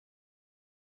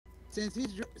Since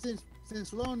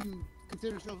Sloan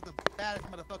considers himself the baddest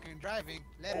motherfucker in driving,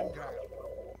 let him drive.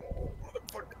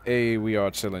 Hey, we all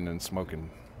chilling and smoking.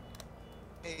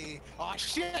 Hey, oh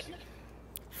shit!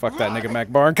 Fuck that nigga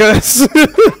Mac Barn, cuz.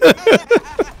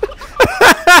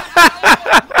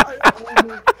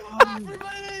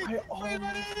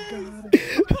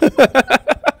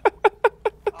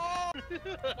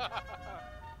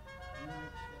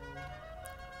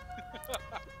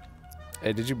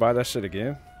 Hey, did you buy that shit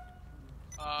again?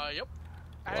 Yep.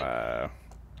 Wow.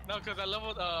 No, because I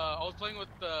leveled. I was playing with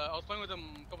them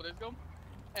a couple days ago,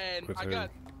 and With I who? got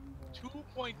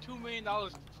 $2.2 million for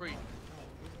free.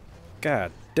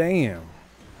 God damn.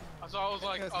 So I was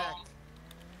like,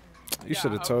 You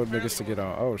should have told niggas to get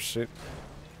on. Oh shit.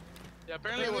 Yeah,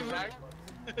 apparently it was hacked.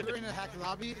 We were in a hacked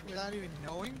lobby without even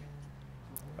knowing.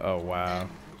 Oh wow.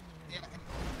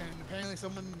 And apparently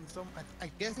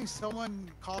I'm guessing someone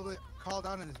called out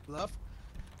on his bluff.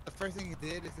 The first thing he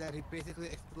did is that he basically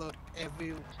exploded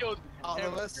Killed all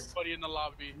of us. everybody in the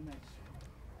lobby.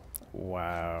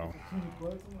 Wow.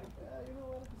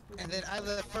 And then I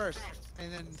left first,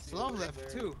 and then Sloan left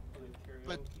too.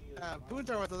 But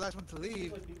Boontar was the last one to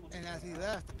leave, and as he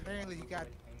left, apparently he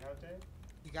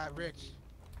got rich.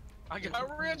 I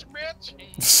got rich,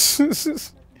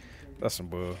 bitch. That's some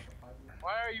bull.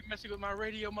 Why are you messing with my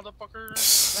radio, motherfucker? That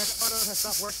photo has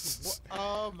stopped working.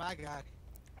 Oh my god.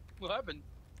 What happened?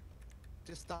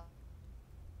 Just stop.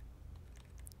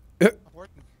 Stop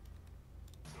working.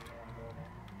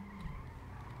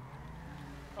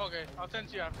 Okay, I'll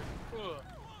send you after.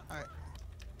 Alright.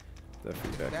 That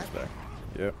feedback is back.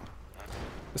 Yep.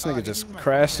 This Oh, nigga just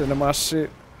crashed into my shit.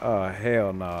 Oh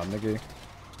hell nah, nigga.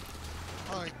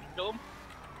 Oh, Kill him?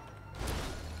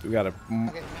 We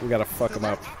gotta fuck him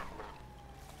up.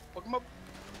 Fuck him up.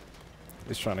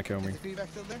 He's trying to kill me. is the feedback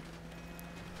still there?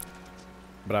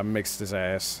 But I mixed his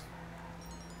ass.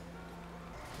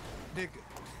 Nigga.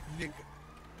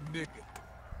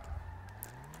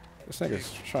 This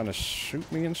nigga's trying to shoot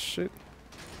me and shit.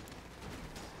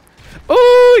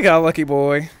 Oh, he got a lucky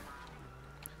boy.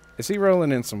 Is he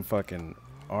rolling in some fucking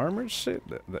armored shit?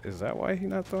 Is that why he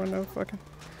not throwing no fucking...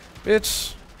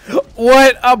 Bitch.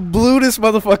 What? I blew this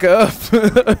motherfucker up.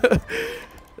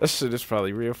 That shit is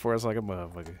probably reinforced like a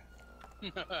motherfucker.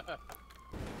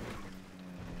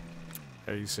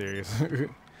 Are you serious?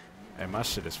 Hey, my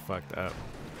shit is fucked up.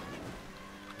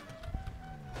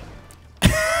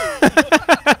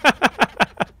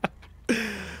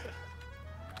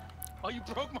 Oh, you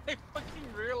broke my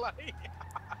fucking rear light.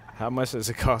 How much does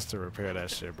it cost to repair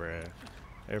that shit, bruh?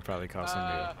 It probably cost him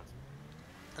A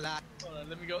lot. Hold on,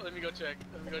 let me go check.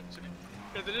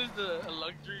 Because it is a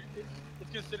luxury.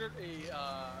 It's considered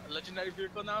a legendary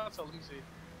vehicle now. So let me see.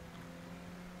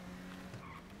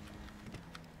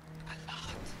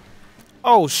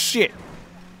 Oh shit!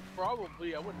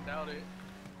 Probably, I wouldn't doubt it.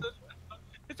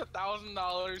 It's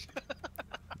 $1,000.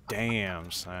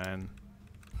 Damn, son.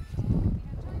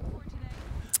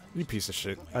 You piece of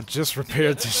shit. I just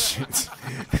repaired this shit.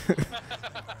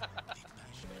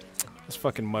 This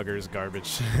fucking mugger is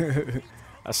garbage.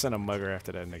 I sent a mugger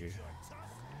after that nigga.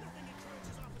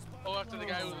 Oh, after the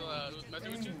guy who was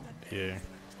messing with you? Yeah.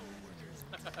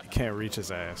 You can't reach his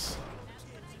ass.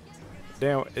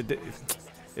 Damn,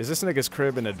 is this nigga's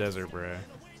crib in the desert, bruh?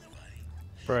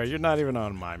 Bruh, you're not even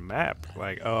on my map.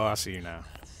 Like, oh, I see you now.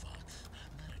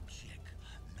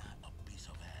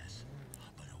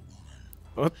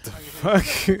 What the fuck?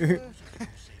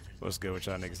 What's good with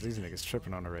y'all niggas? These niggas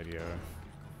tripping on the radio.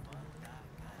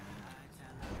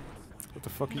 What the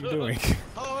fuck are you doing?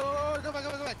 Oh, go back.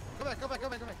 Let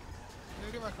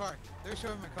me get my car. They're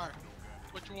showing my car.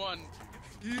 Which one?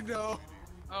 You know.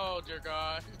 Oh, dear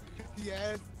God.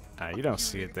 Yes. Ah, you don't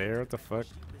see it there. What the fuck?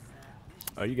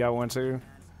 Oh, you got one too?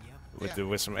 With Yeah.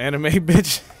 with some anime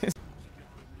bitch.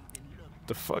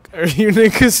 The fuck are you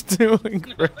niggas doing,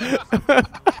 bro?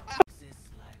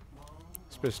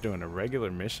 This bitch doing a regular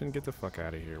mission? Get the fuck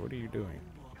out of here. What are you doing?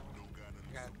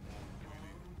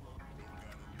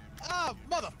 Oh,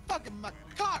 motherfucking my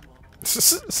car!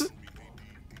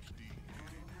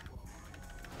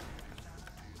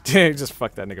 Damn, just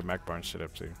fuck that nigga Mac Barnes shit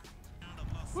up too.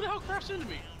 Who the hell crashed into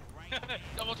me?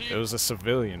 Double T. It was a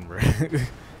civilian, bro.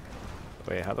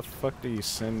 Wait, how the fuck do you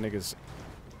send niggas?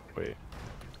 Wait.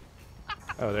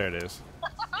 Oh, there it is.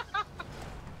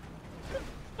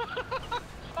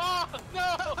 Oh,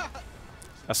 no!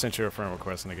 I sent you a friend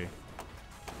request, nigga.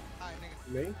 Alright,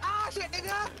 nigga. Me? Ah, shit,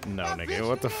 nigga! No, Ah, nigga, bitch,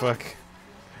 what the nigga. fuck?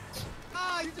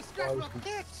 Ah, you just scratched my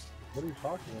bitch! What are you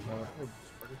talking about?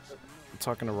 I'm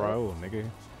talking to Raul, nigga.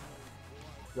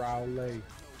 Rowley.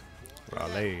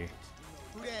 Raleigh.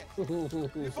 Who that? Who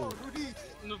Who these?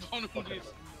 No phone numbers.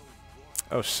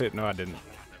 Oh shit, no I didn't.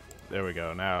 There we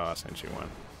go, now I sent you one.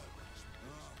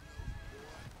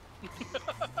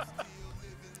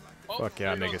 Oh, Fuck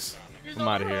y'all there he niggas. goes. He's I'm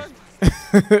out of on here.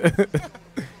 the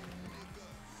run.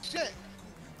 Shit.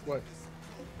 What?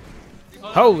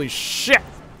 Holy shit!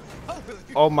 Holy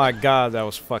Oh my god, that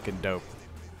was fucking dope.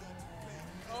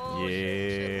 Oh, shit.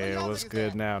 Where Yeah, y'all what's niggas good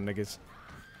at? now, niggas?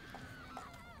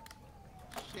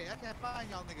 Shit, I can't find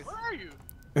y'all niggas. Where are you?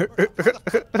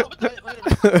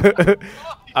 Wait.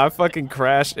 I fucking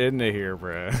crashed into here,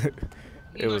 bruh.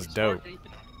 It was Nice dope. working.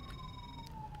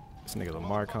 This nigga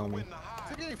Lamar calling me.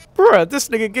 Forget it. Bruh, this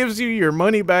nigga gives you your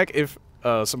money back if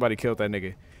somebody killed that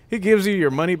nigga. He gives you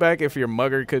your money back if your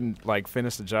mugger couldn't like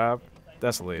finish the job.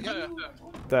 That's lit. Yeah.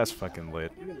 That's fucking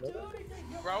lit.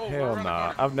 Bro, Hell we're around the nah.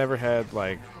 corner. I've never had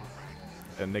like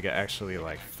a nigga actually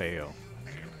like fail.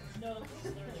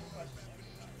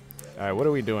 Alright, what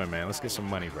are we doing, man? Let's get some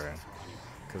money, bruh.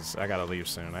 Cause I gotta leave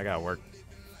soon. I gotta work.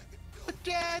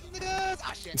 Dead niggas.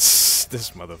 Ah, shit.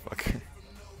 This motherfucker.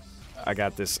 I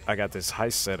got this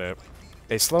heist set up.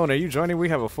 Hey Sloan, are you joining? We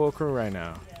have a full crew right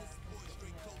now.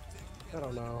 I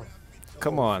don't know.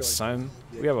 Come on, son.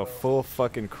 We have a full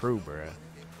fucking crew, bruh.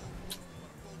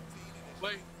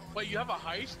 Wait, you have a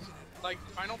heist? Like,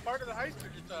 final part of the heist? Or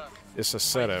just, It's a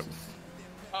setup.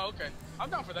 oh, okay. I'm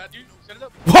down for that, dude. Set it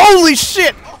up. Holy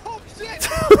shit! Oh, shit.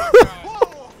 Whoa.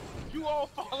 Whoa. You all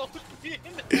followed me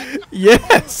in.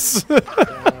 Yes! Yeah.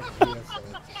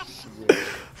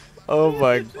 Oh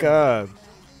my god.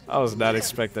 I was not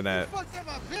expecting that. Fuck that,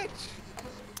 my bitch.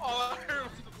 All I heard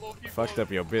was the bull people. Fucked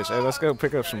up your bitch. Hey, let's go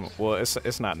pick up some. Well,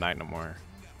 it's not night no more.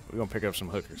 We're gonna pick up some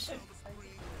hookers.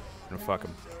 And fuck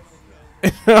them.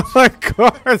 Oh my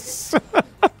cars. Fuck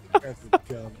that, my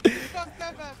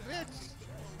bitch.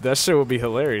 That shit would be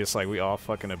hilarious. Like, we all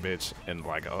fucking a bitch in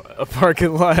like a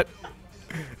parking lot.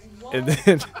 And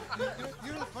then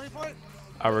You know the funny part?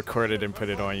 I recorded and put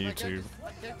it on YouTube.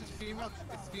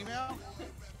 It's female,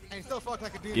 and you still fuck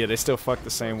like a dude. Yeah, they still fuck the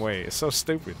same way. It's so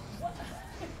stupid.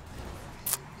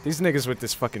 These niggas with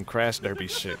this fucking crash derby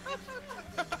shit.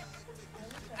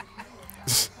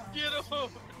 Get him.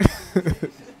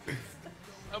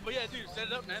 But yeah, dude, set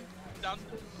it up, man. Down.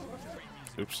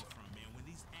 Oops.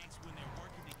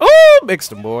 Oh, mixed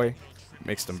them, boy.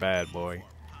 Mixed them bad, boy.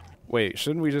 Wait,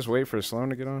 shouldn't we just wait for Sloan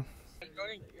to get on?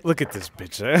 Look at this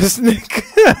bitch ass nigga.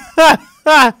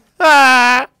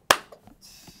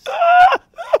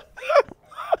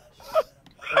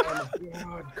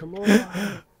 God, come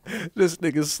on. This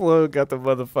nigga Sloan got the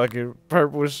motherfucking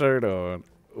purple shirt on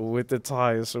with the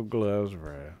tie and some gloves,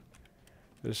 bruh.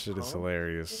 This shit is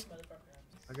hilarious.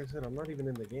 Like I said, I'm not even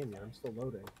in the game yet. I'm still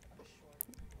loading.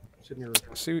 Sitting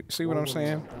here. See what I'm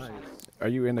saying? Nice. Are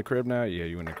you in the crib now? Yeah,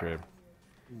 you in the crib.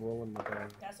 I'm rolling my bag.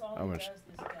 I'm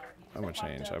gonna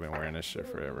change. I've been wearing this shit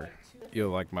forever. You'll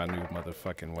like my new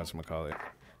motherfucking whatchamacallit.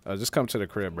 Just come to the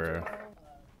crib, bro.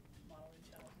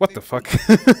 What the fuck?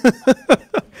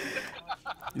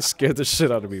 You scared the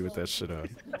shit out of me with that shit on.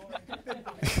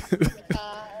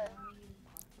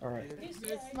 All right.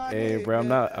 Hey, bro, I'm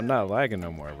not lagging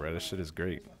no more, bro. This shit is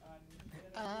great.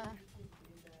 I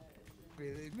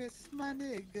really miss my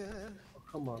nigga. Oh,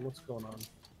 come on. What's going on?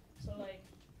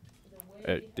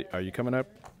 Are you coming up?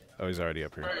 Oh, he's already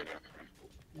up here.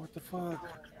 What the fuck?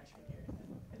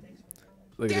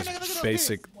 Look at Damn, this look at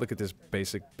basic. Look at this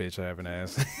basic bitch having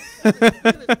ass.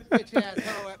 Bitch ass,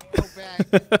 hoe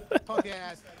bag, punk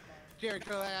ass, Jerry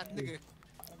curl ass nigga,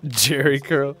 Jerry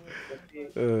curl.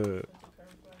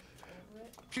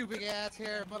 pubic ass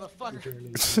hair,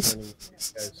 motherfucker.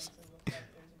 Guys.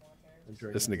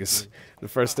 This nigga's the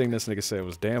first thing this nigga said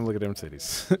was, "Damn, look at them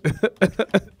titties."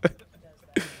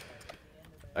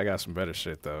 I got some better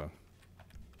shit though.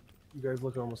 You guys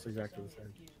look almost exactly the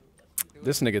same.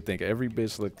 This nigga think every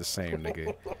bitch look the same,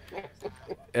 nigga.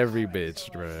 Every bitch,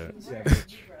 bruh. Yeah,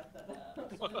 bitch.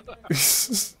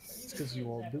 It's because you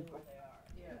all do.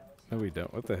 No, we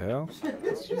don't. What the hell?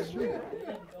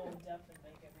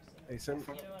 Hey, send.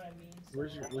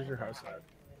 Where's your house at?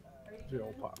 Where's your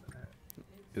old apartment at?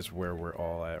 Is where we're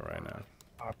all at right now.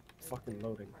 I'm fucking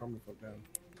loading. Calm the fuck down.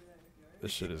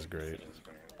 This shit is great.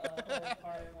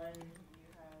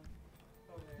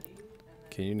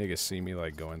 Can you niggas see me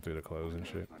like going through the clothes and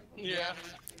shit? Yeah.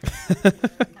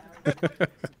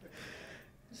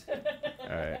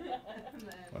 Alright.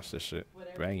 Watch this shit.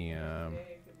 Bam.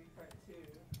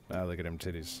 Now look at them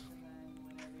titties.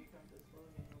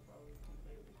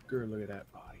 Girl, look at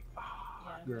that body.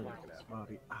 Ah, girl, look at that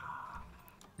body. Ah.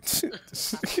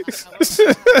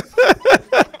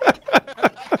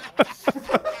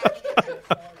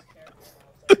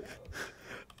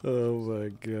 Oh my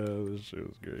god, this shit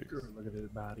was great. Girl, look at his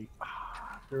body.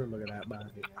 Girl, look at that body.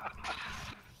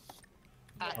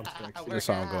 I'm sexy. This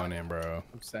song going in, bro.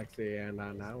 I'm sexy and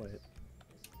I know it.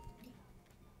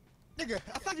 Nigga,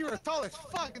 I thought you were tall as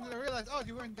fuck, and then I realized, oh,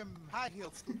 you wearing them high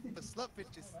heels, the slut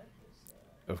bitches.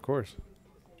 Of course.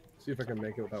 See if I can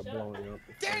make it without blowing up.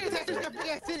 Dang, that's just got big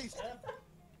ass titties.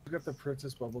 You got the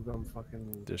Princess Bubblegum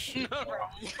fucking. This shit. Round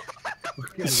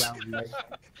leg.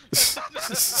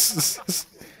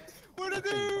 What to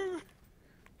do?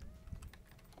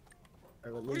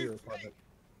 Alright, let me do this part.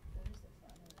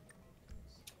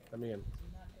 Let me in.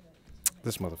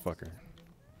 This motherfucker.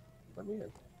 Let me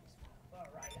in.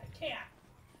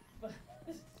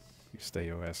 You stay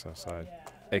your ass outside.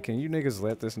 Hey, can you niggas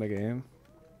let this nigga in?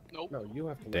 Nope. No, you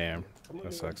have to. Damn, Come that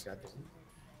on, sucks.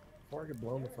 Before I get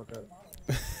blown the fuck up.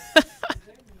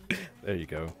 There you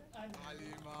go.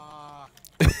 Alima.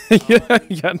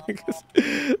 Yeah, niggas.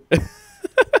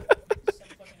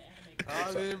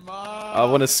 Alima. I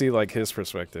want to see like his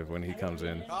perspective when he comes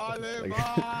in. Alima.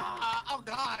 Oh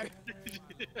God.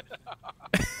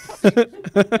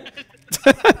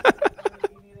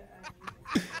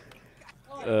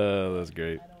 That's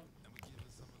great.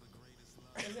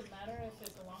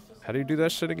 How do you do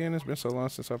that shit again? It's been so long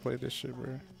since I played this shit,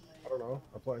 bro. I don't know.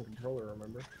 I play on controller,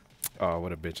 remember? Oh,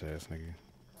 what a bitch ass nigga.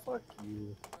 Fuck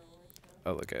you.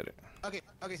 I'll look at it.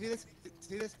 Okay, see this?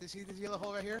 See this? See this yellow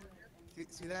hole right here?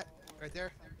 See that? Right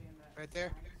there? Right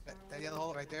there? That yellow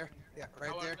hole right there? Yeah,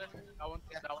 right there. That one.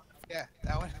 Yeah. That one. Yeah,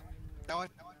 that one. That one.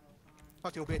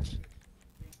 Fuck you, bitch.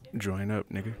 Join up,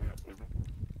 nigga.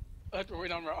 I have to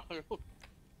wait on Raul.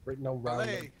 Right now, round.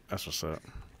 Hey, That's what's up.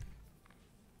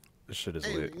 This shit is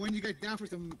hey, lit. when you get down for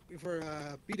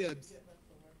B-dubs?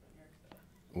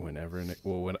 Whenever,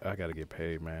 well, when I gotta get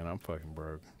paid, man. I'm fucking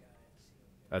broke.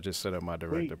 I just set up my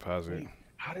direct deposit. Wait.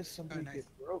 How does somebody nice. get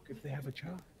broke if they have a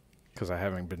job? Cause I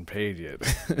haven't been paid yet.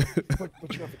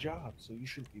 But you have a job, so you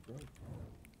shouldn't be broke.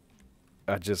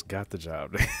 I just got the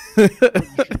job. But you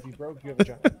shouldn't be broke. You have a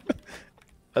job.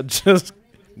 I just,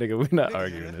 nigga, we not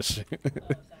arguing this shit.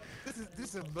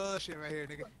 This is bullshit right here,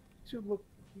 nigga. You look.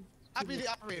 I'll be the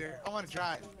operator. I want to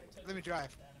drive. Let me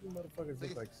drive. You motherfuckers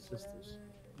look like sisters.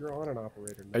 You're on an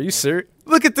operator. Are you serious?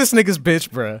 Look at this nigga's bitch,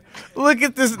 bruh. Look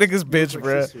at this nigga's bitch, Like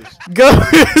bruh. sisters. Go.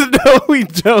 No, we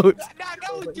don't.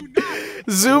 No, do not.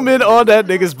 Zoom in on that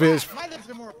nigga's bitch. My lips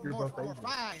are more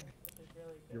fine.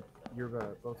 You're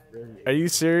both very. Are you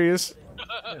serious? Yeah,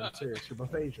 I'm serious. You're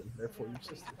both Asian, therefore you're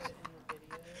sisters.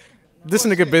 This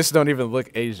nigga bitch don't even look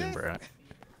Asian, bruh.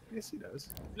 Yes, he does.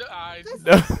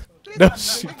 No, no,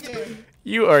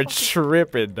 you are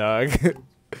tripping, dog.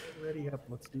 Ready up.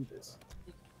 Let's do this.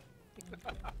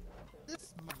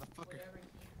 This motherfucker.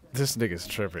 This nigga's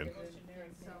tripping.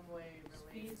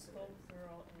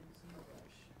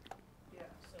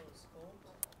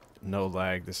 No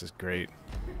lag. This is great.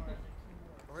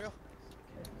 For real?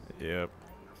 Yep.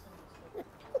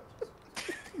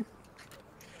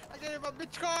 I get in my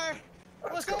bitch car.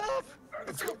 What's up?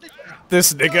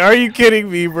 This nigga, are you kidding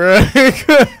me, bro?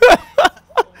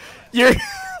 You're